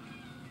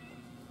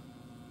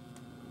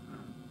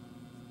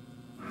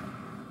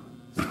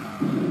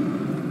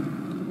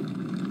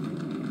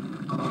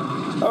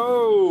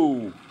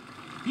 Oh!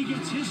 He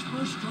gets his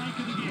first strike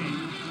of the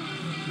game.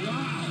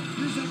 Wow,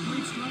 here's that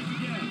great strike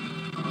again.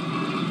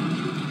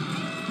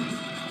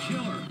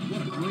 Killer,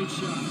 what a great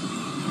shot.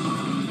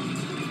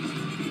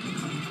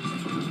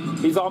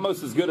 He's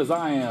almost as good as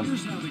I am.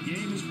 Here's how the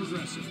game is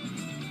progressing.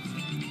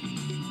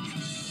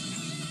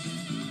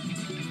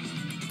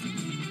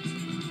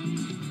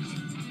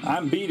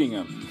 I'm beating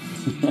him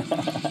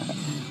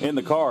in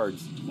the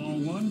cards. Ball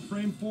 1,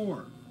 frame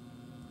 4.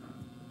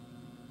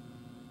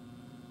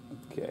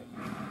 Okay.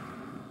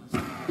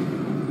 Got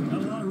a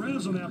lot of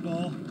revs on that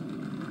ball.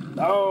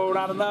 Oh,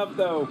 not enough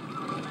though.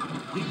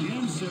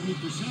 Again,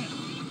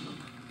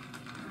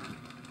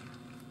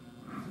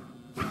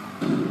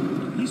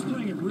 70%. He's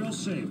playing it real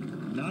safe.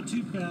 Not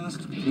too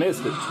fast.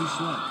 Missed it. Not too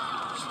slow.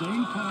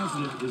 Staying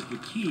positive is the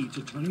key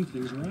to turning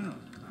things around.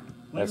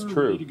 That's Player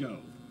true. Ready to go.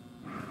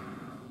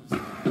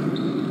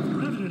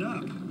 Revving it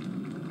up.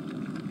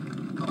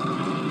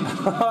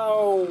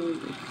 Oh,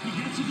 He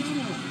gets a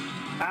double.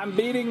 I'm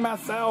beating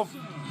myself.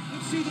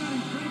 Let's see that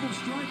incredible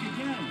strike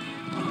again.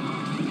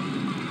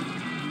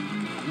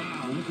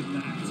 Wow, look at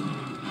that.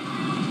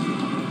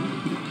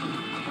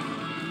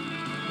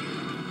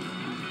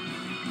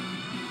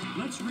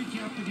 Let's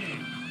recap the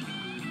game.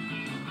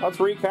 Let's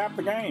recap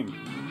the game.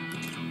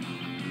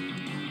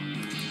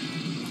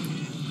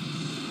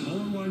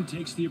 Bowler 1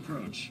 takes the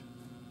approach.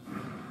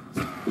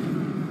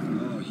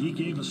 Oh, he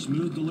gave a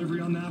smooth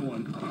delivery on that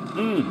one.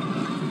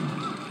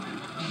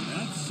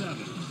 That's 7.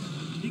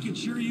 He could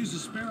sure use a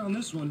spare on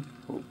this one.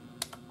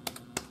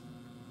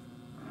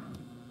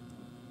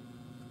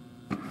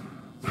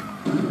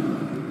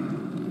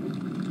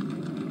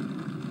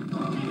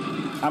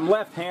 I'm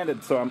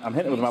left-handed, so I'm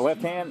hitting it with my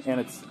left hand,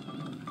 and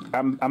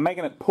I'm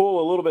making it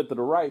pull a little bit to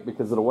the right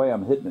because of the way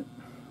I'm hitting it.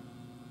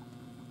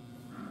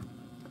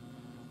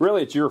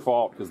 Really, it's your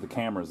fault because the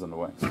camera's in the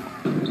way.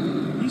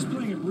 He's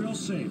playing it real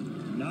safe.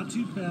 Not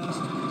too fast.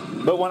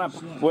 But when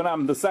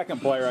I'm the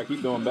second player, I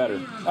keep doing better.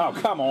 Oh,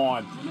 come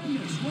on.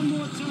 Tremendous. One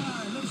more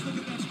time. Let's look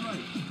at that strike.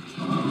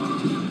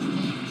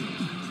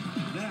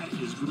 That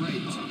is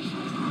great.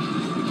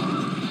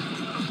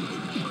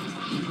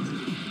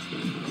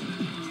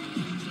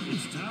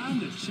 It's time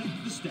to check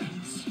the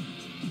stats.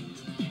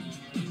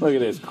 Look at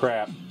this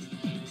crap.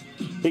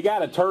 He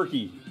got a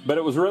turkey, but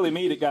it was really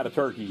me that got a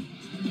turkey.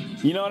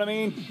 You know what I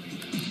mean?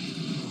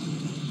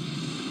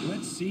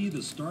 Let's see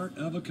the start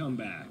of a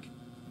comeback.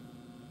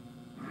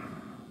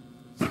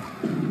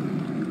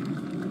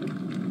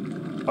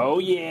 Oh,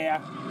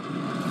 yeah.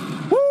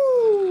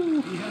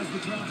 Woo! He has the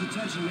crowd's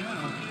attention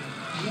now.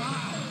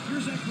 Wow,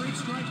 here's that great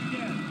strike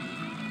again.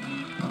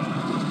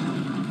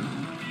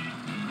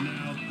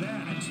 Now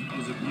that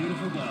is a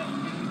beautiful ball.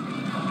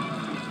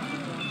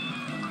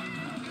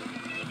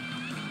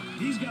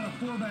 He's got a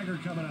four-bagger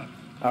coming up.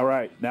 All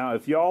right. Now,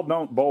 if y'all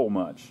don't bowl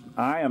much,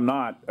 I am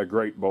not a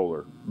great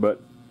bowler,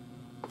 but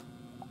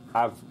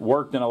I've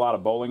worked in a lot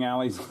of bowling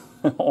alleys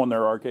on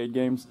their arcade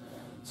games,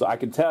 so I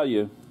can tell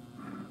you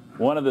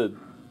one of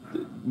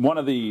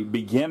the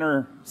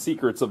beginner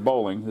secrets of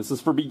bowling. This is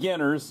for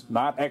beginners,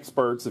 not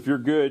experts. If you're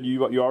good,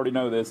 you already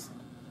know this.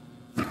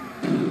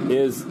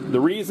 Is the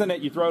reason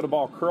that you throw the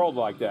ball curled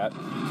like that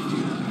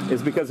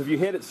is because if you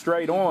hit it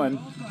straight on,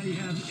 You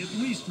have at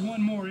least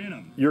one more in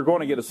him. you're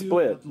going to get a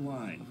split. Up the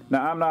line.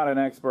 Now, I'm not an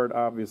expert,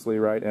 obviously,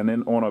 right? And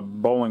then on a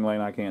bowling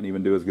lane, I can't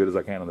even do as good as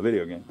I can on the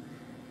video game.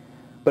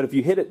 But if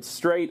you hit it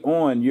straight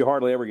on, you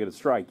hardly ever get a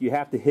strike. You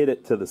have to hit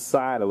it to the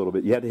side a little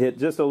bit. You have to hit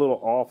just a little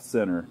off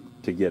center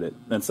to get it.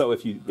 And so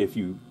if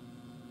you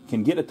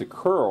can get it to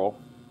curl,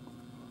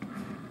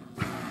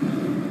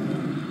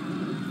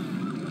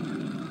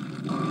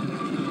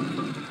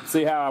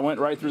 see how I went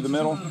right through the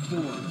middle?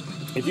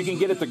 If you can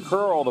get it to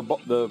curl,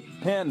 the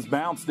pins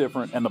bounce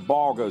different and the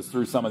ball goes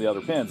through some of the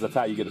other pins. That's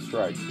how you get a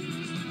strike.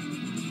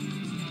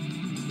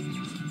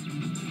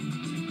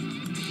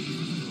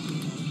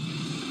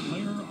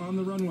 Player on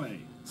the runway.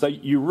 So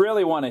you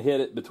really want to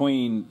hit it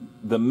between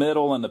the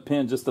middle and the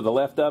pin just to the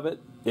left of it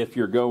if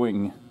you're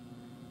going.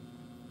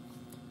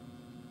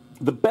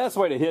 The best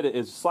way to hit it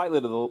is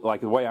slightly to the,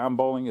 like the way I'm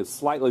bowling, is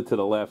slightly to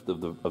the left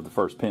of the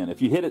first pin.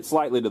 If you hit it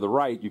slightly to the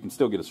right, you can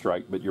still get a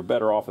strike, but you're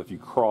better off if you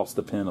cross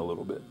the pin a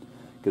little bit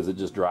because it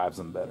just drives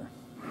them better.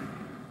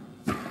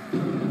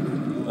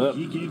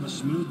 He gave a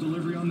smooth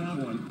delivery on that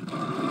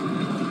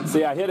one.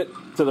 See, I hit it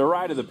to the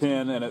right of the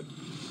pin, and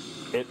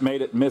it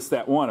made it miss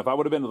that one. If I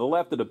would have been to the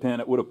left of the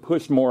pin, it would have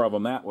pushed more of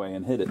them that way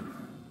and hit it.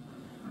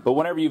 But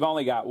whenever you've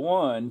only got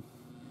one,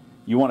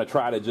 you want to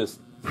try to just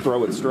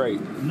throw it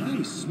straight.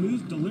 Nice,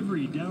 smooth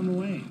delivery down the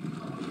lane.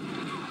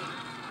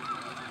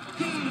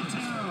 Get out of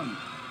town.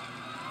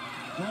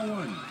 Ball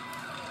one.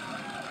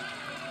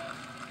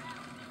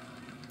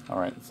 All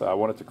right, so I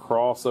want it to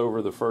cross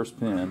over the first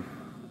pin.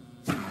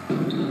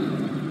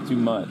 Too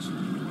much.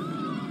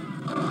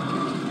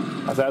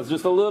 I said it's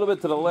just a little bit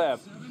to the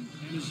left. And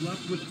is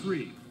left with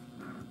 3.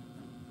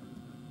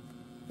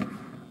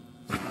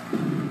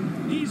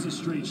 He's a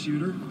straight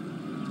shooter.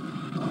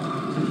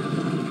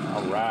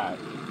 All right.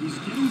 He's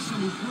getting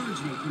some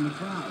encouragement from the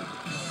crowd.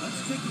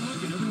 Let's take a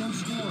look at everyone's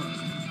score.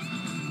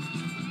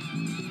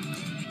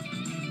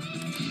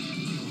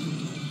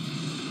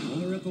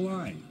 Bowler at the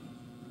line.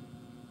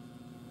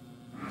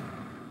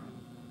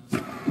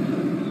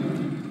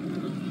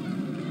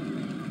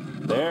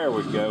 There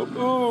we go.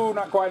 Ooh,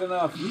 not quite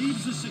enough.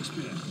 Leaves the 6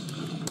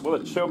 pin. Will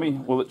it show me?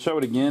 Will it show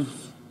it again?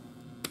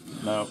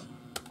 No.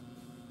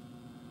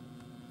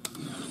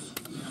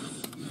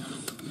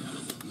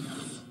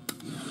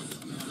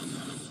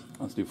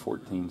 Let's do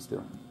 14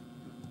 still.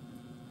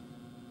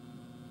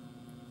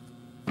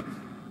 The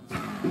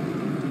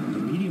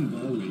medium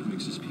ball weight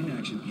mixes pin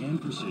action and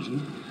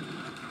precision.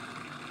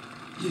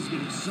 He's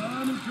getting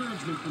some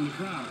encouragement from the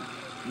crowd,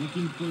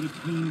 looking for the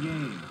clean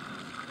game.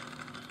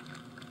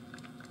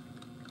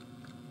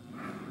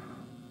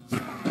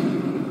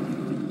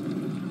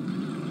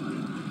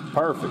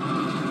 Perfect.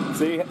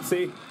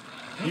 See,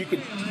 you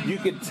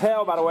could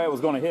tell by the way it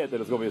was going to hit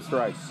that it's going to be a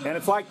strike, and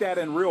it's like that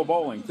in real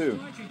bowling too.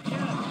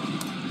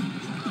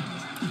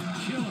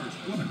 Killer,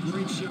 what a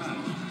great shot.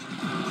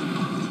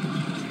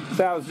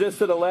 So I was just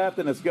to the left,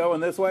 and it's going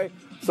this way.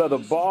 So the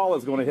ball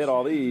is going to hit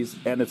all these,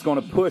 and it's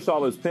going to push all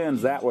those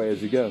pins that way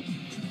as you go.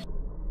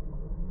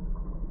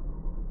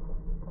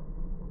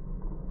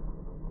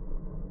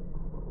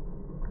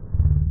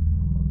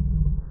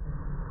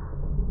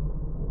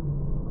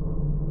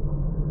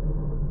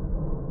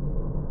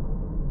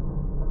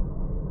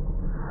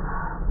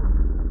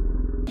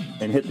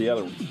 And hit the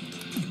other one.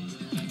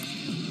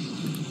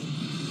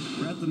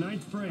 We're at the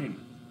 9th frame.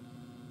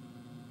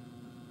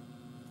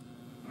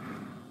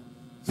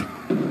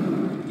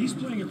 He's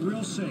playing it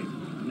real safe,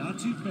 not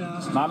too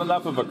fast. Not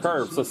enough of a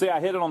curve. So see, I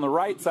hit it on the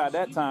right side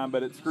that time,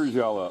 but it screws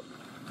y'all up.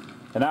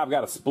 And now I've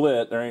got a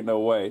split. There ain't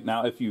no way.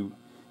 Now if you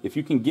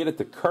can get it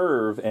to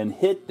curve and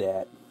hit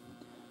that,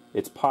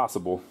 it's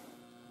possible.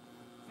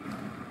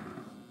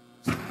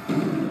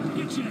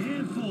 Get you a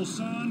handful,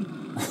 son.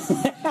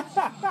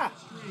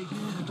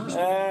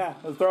 Yeah,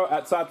 so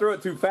I threw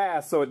it too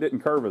fast, so it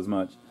didn't curve as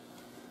much.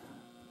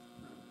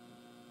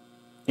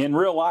 In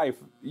real life,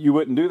 you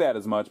wouldn't do that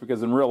as much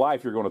because in real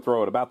life you're going to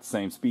throw it about the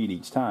same speed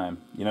each time,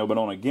 you know. But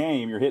on a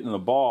game, you're hitting the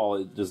ball;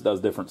 it just does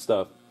different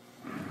stuff.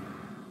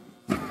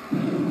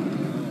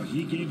 Oh,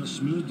 he gave a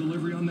smooth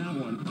delivery on that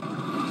one.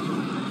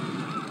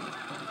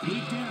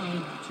 8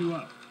 down, 2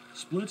 up.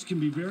 Splits can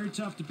be very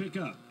tough to pick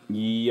up.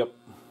 Yep.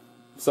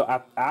 So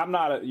I'm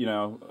not,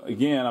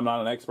 again, I'm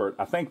not an expert.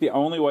 I think the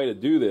only way to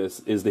do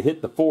this is to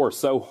hit the 4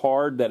 so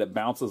hard that it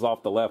bounces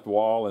off the left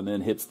wall and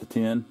then hits the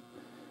 10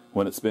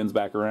 when it spins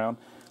back around,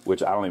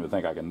 which I don't even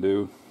think I can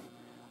do.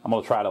 I'm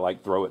going to try to,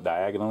 like, throw it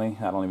diagonally.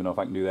 I don't even know if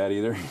I can do that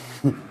either.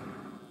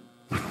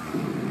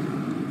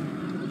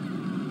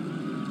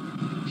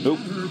 Nope.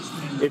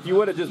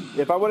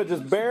 If I would have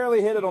just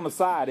barely hit it on the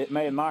side, it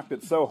may have knocked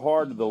it so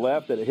hard to the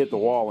left that it hit the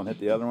wall and hit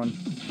the other one.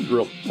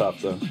 Real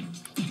tough, though.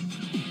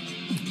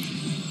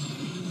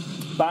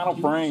 Final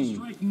frame.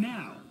 Strike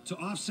now to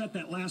offset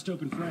that last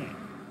open frame.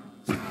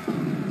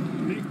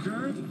 Big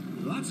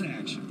curve, lots of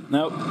action.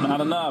 Nope, not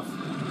enough.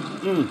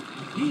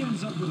 He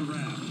ends up with a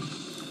wrap.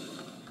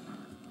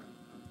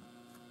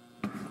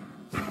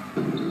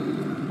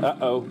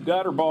 Uh-oh,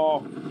 gutter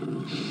ball.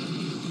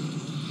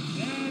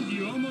 And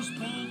you almost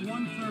pulled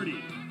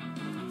 130.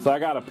 So I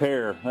got a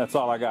pair. That's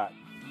all I got.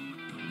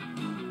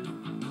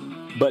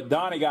 But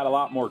Donnie got a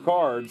lot more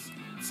cards,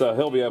 so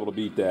he'll be able to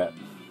beat that.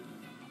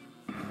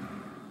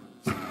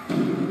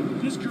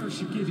 This curve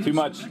should give Too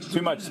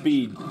much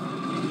speed.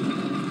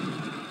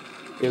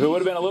 If it would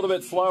have been a little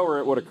bit slower,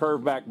 it would have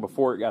curved back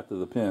before it got to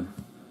the pin.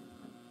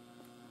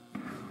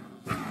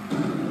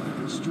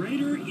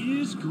 Straighter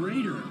is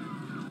greater.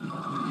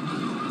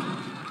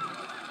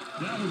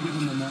 That will give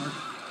him the mark.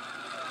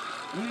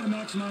 Way to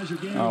maximize your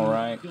game. All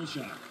right. Kill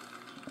shot.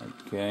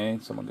 Okay,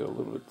 so I'm going to go a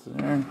little bit to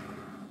there.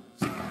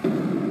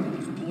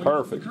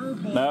 Perfect.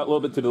 No, a little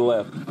bit to the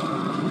left.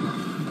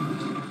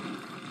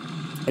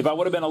 If I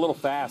would have been a little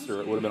faster,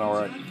 it would have been all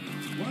right.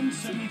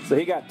 So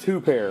he got 2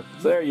 pair.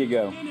 So there you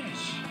go.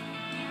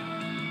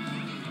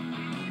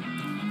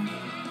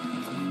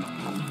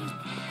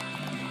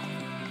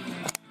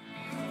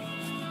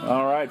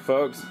 All right,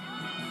 folks.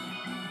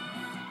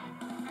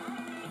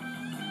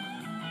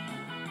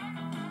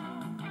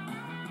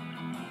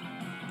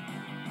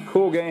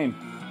 Cool game.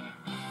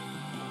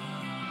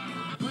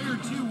 Player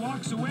 2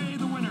 walks away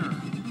the winner.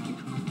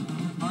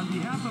 On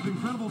behalf of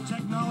Incredible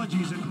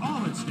Technologies and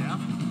all its staff,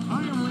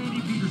 I am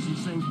Randy Peterson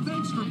saying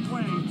thanks for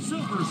playing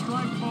Silver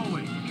Strike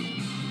Bowling.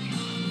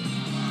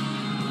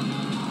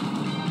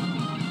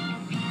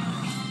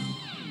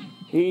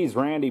 He's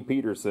Randy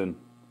Peterson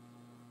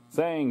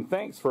saying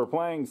thanks for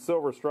playing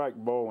Silver Strike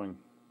Bowling.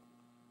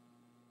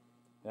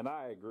 And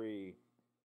I agree.